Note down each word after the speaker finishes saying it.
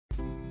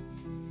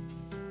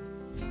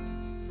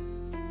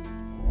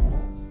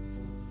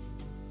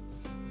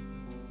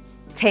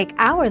Take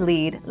our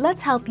lead,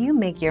 let's help you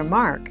make your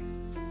mark.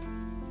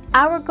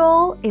 Our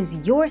goal is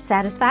your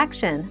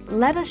satisfaction.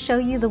 Let us show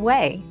you the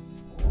way.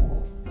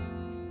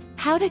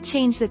 How to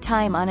change the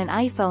time on an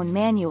iPhone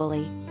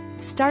manually.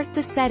 Start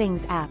the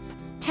Settings app.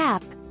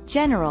 Tap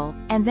General,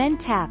 and then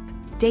tap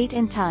Date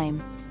and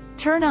Time.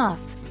 Turn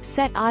off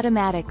Set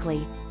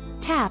Automatically.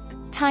 Tap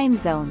Time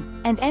Zone,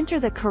 and enter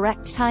the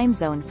correct time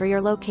zone for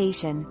your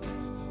location.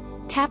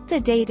 Tap the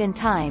date and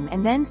time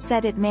and then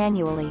set it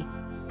manually.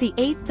 The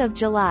 8th of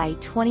July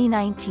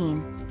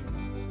 2019.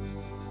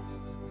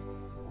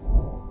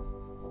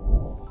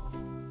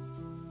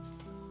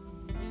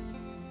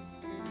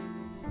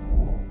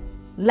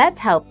 Let's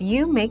help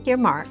you make your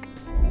mark.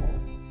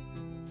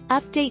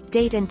 Update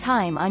date and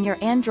time on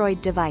your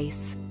Android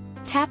device.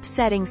 Tap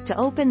Settings to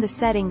open the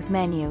Settings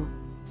menu.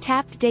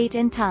 Tap Date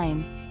and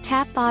Time.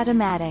 Tap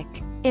Automatic.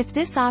 If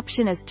this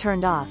option is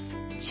turned off,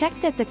 check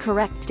that the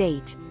correct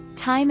date,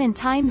 time and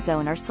time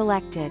zone are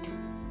selected.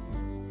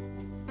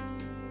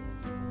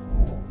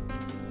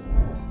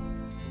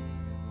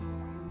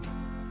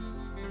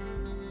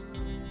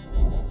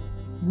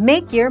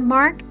 Make your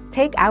mark,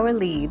 take our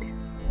lead.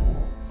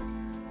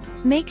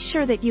 Make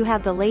sure that you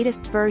have the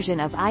latest version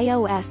of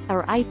iOS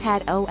or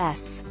iPad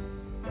OS.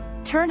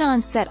 Turn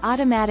on Set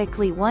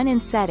Automatically 1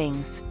 in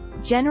Settings,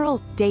 General,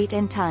 Date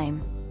and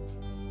Time.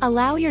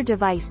 Allow your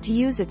device to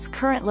use its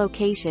current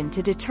location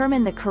to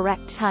determine the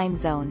correct time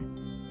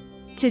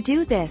zone. To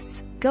do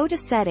this, go to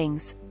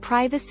Settings,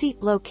 Privacy,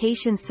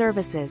 Location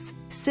Services,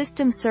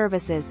 System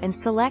Services and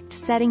select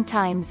Setting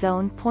Time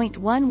Zone.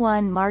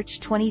 11 March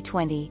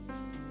 2020.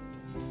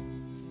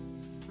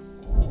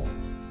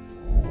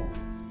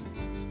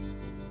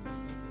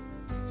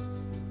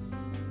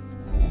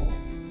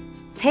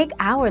 Take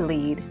our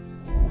lead.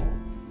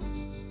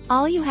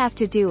 All you have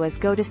to do is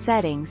go to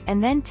Settings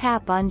and then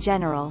tap on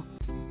General.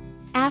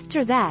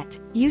 After that,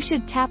 you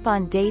should tap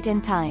on Date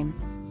and Time.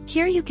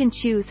 Here you can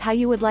choose how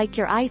you would like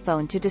your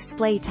iPhone to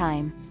display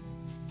time.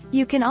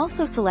 You can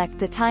also select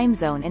the time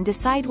zone and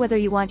decide whether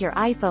you want your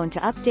iPhone to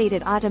update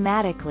it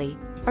automatically,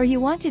 or you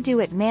want to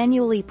do it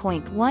manually.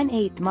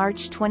 18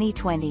 March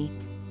 2020.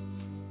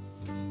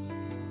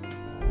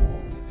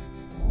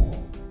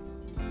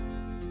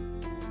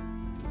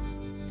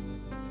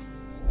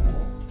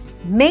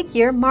 Make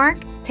your mark,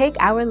 take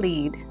our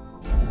lead.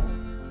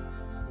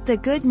 The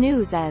good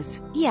news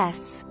is,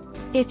 yes.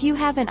 If you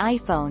have an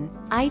iPhone,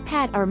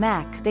 iPad or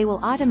Mac, they will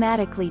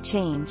automatically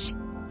change.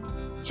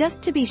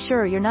 Just to be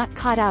sure you're not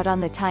caught out on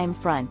the time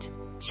front,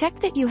 check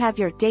that you have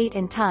your date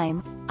and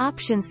time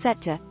option set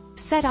to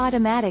Set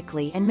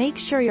Automatically and make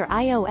sure your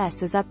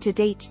iOS is up to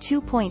date.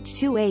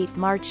 2.28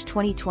 March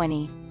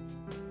 2020.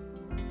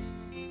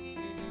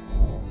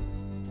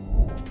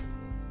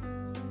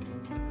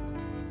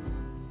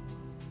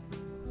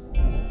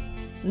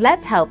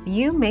 Let's help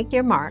you make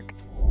your mark.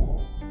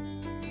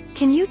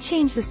 Can you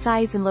change the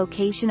size and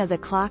location of the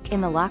clock in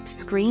the locked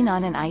screen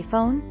on an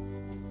iPhone?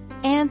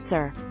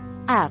 Answer: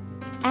 Up.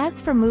 As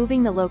for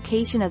moving the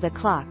location of the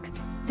clock,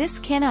 this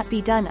cannot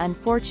be done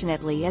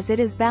unfortunately as it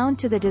is bound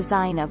to the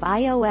design of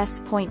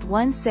iOS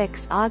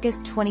 0.16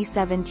 August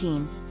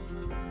 2017.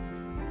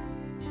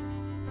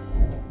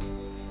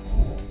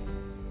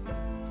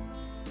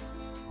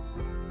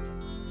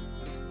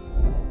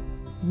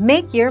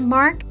 Make your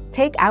mark,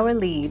 take our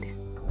lead.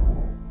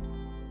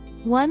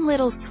 One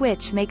little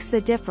switch makes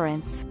the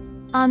difference.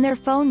 On their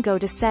phone, go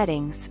to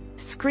Settings,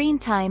 Screen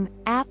Time,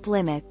 App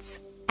Limits,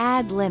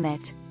 Add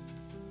Limit.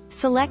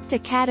 Select a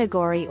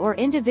category or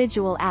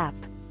individual app.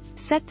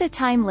 Set the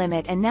time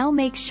limit and now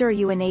make sure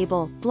you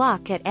enable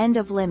Block at End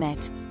of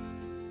Limit.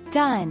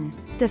 Done.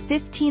 The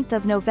 15th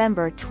of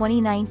November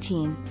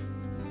 2019.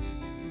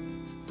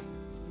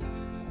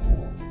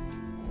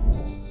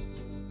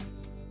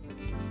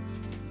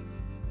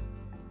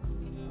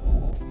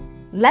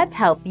 Let's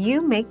help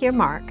you make your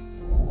mark.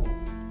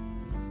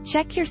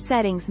 Check your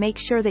settings, make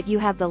sure that you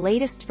have the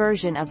latest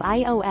version of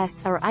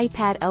iOS or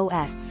iPad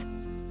OS.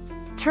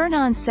 Turn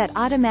on Set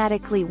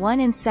Automatically 1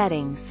 in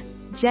Settings,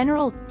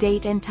 General,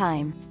 Date and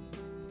Time.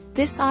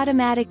 This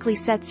automatically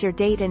sets your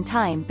date and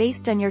time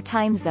based on your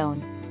time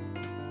zone.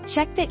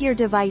 Check that your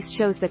device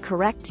shows the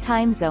correct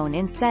time zone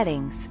in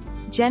Settings,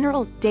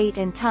 General, Date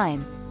and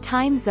Time,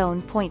 Time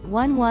Zone.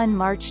 11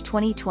 March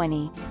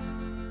 2020.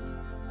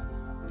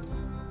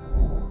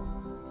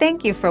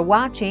 Thank you for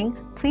watching.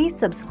 Please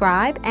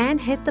subscribe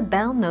and hit the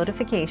bell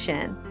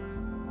notification.